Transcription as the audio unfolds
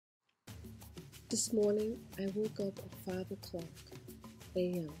This morning, I woke up at 5 o'clock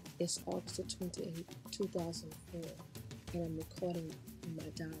a.m. It's August 28, 2004, and I'm recording in my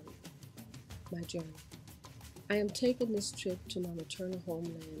diary, my journey. I am taking this trip to my maternal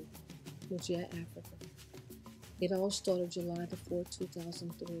homeland, Niger, Africa. It all started July the 4th,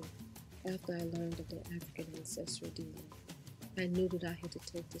 2003, after I learned of the African Ancestry DNA. I knew that I had to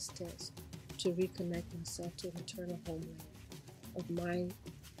take this test to reconnect myself to the maternal homeland of my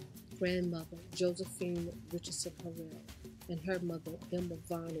grandmother, Josephine Richardson Harrell, and her mother, Emma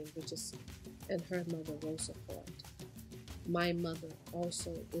Vonnie Richardson, and her mother, Rosa Hart. My mother,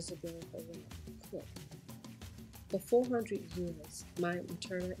 also Isabel Harrell Cook. For 400 years, my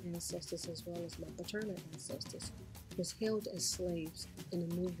maternal ancestors, as well as my paternal ancestors, was held as slaves in a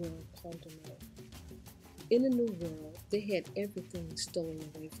new world called the North. In the new world, they had everything stolen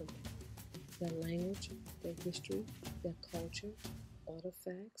away from them. Their language, their history, their culture,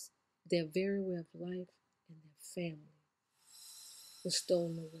 artifacts, their very way of life, and their family was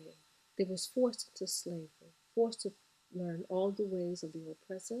stolen away. They was forced into slavery, forced to learn all the ways of the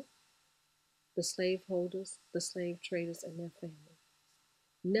oppressor, the slaveholders, the slave traders, and their families.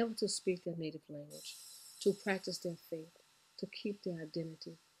 Never to speak their native language, to practice their faith, to keep their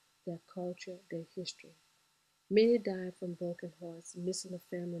identity, their culture, their history. Many died from broken hearts, missing the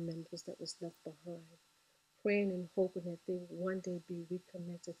family members that was left behind, praying and hoping that they would one day be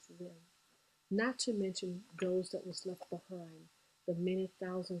reconnected to them. Not to mention those that was left behind, the many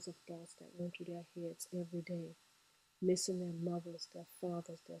thousands of thoughts that went through their heads every day, missing their mothers, their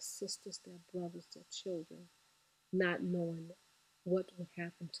fathers, their sisters, their brothers, their children, not knowing what would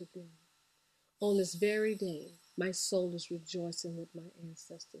happen to them. On this very day, my soul is rejoicing with my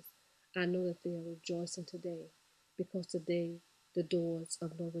ancestors. I know that they are rejoicing today because today the doors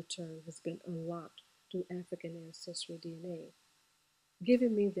of no return has been unlocked through African Ancestry DNA,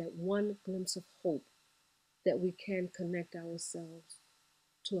 giving me that one glimpse of hope that we can connect ourselves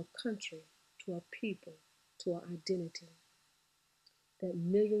to a country, to a people, to our identity, that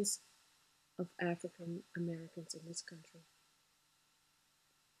millions of African Americans in this country,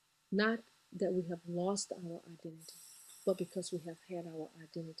 not that we have lost our identity, but because we have had our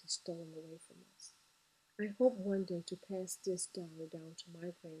identity stolen away from us. I hope one day to pass this diary down to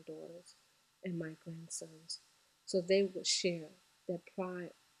my granddaughters and my grandsons, so they would share that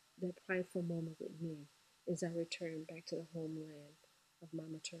prideful moment with me as I return back to the homeland of my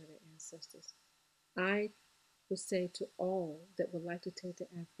maternal ancestors. I would say to all that would like to take the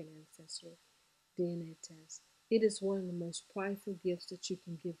African Ancestry DNA test, it is one of the most prideful gifts that you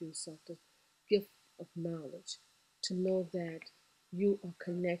can give yourself, the gift of knowledge, to know that you are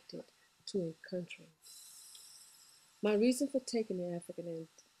connected to a country. My reason for taking the African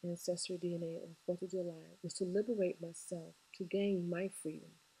Ancestry DNA on 4th of July was to liberate myself, to gain my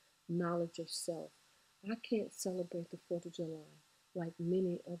freedom, knowledge of self. I can't celebrate the 4th of July like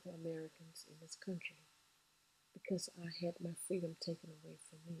many other Americans in this country because I had my freedom taken away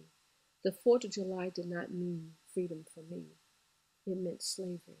from me. The 4th of July did not mean freedom for me. It meant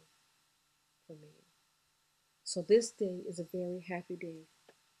slavery for me. So this day is a very happy day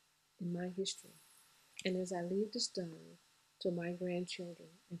in my history. And as I leave this diary to my grandchildren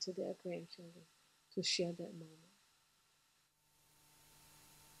and to their grandchildren to share that moment.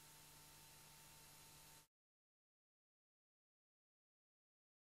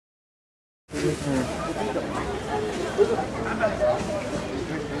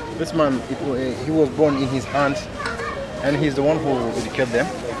 This man, he was born in his hands, and he's the one who educated them.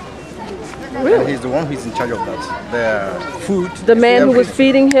 Really? And he's the one who is in charge of that. Their food. The man who was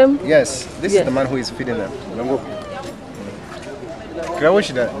feeding him? Yes, this is the man who is feeding them. Yango. Can I watch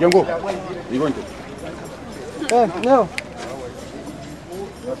that? Yango. You going to? No.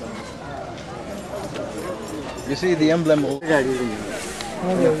 You see the emblem of...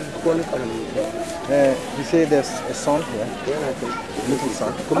 you see there's a son here. Little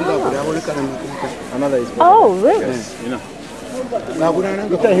son. Another is... Oh, really? Yes, you know.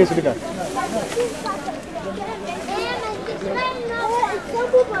 Look at his figure.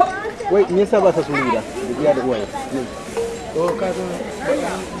 Wait, Nisa was a leader. The other way.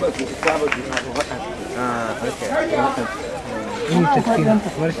 Ah, okay.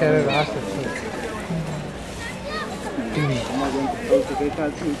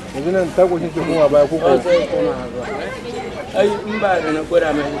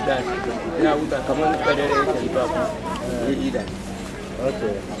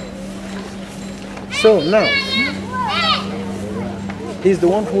 So now, he's the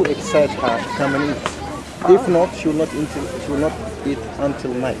one who excites her to come and eat. If not, she will not eat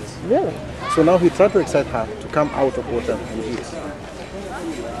until night. Really? So now he tried to excite her to come out of water and eat.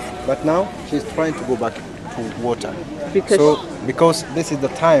 But now she's trying to go back to water. Because this is the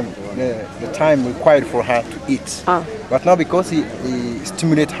time required for her to eat. But now because he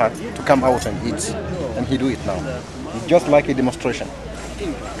stimulates her to come out and eat, and he do it now. It's just like a demonstration.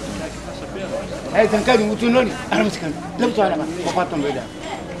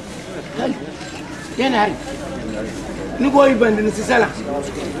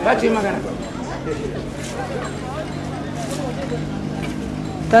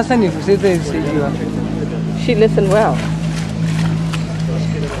 she listened well.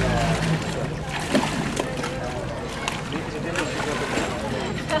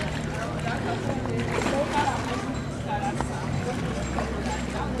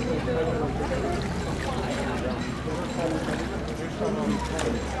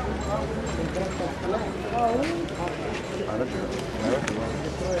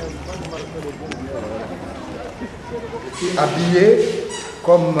 Habillé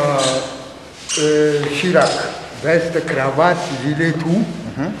comme Chirac, veste, cravate, gilet, tout.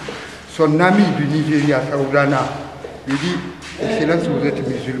 Son ami du Nigeria, Saoudana, lui dit, Excellence, vous êtes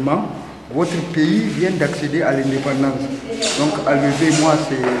musulman, votre pays vient d'accéder à l'indépendance. Donc enlevez-moi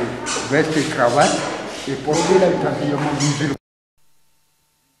ces vestes et cravates et portez l'habillement musulman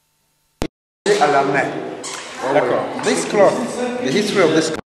à la main. D'accord. This cloth, the history of this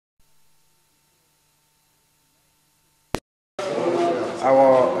cloth.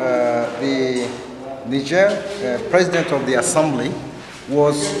 The Niger president of the assembly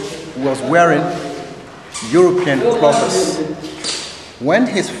was wearing European clothes. When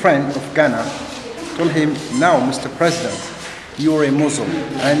his friend of Ghana told him, now Mr. President, you are a Muslim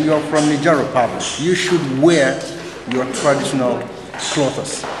and you are from Niger Republic, you should wear your traditional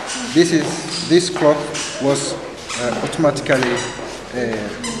clothes. This cloth was automatically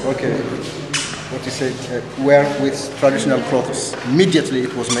wear with traditional clothes. Immediately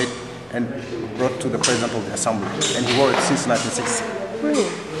it was made and brought to the president of the assembly, and he wore it since 1960.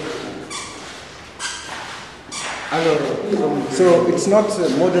 So it's not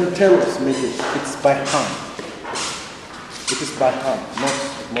modern tailors make it; it's by hand. It is by hand, not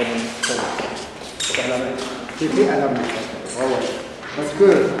modern tailors. C'était à la main. Parce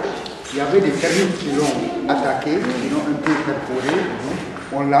qu'il y avait des termites qui l'ont attaqué, qui l'ont un peu perforé.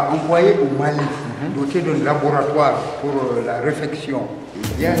 On l'a envoyé au Mali, doté d'un laboratoire pour la réfection. Il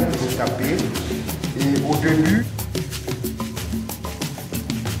vient de le taper. Et au début,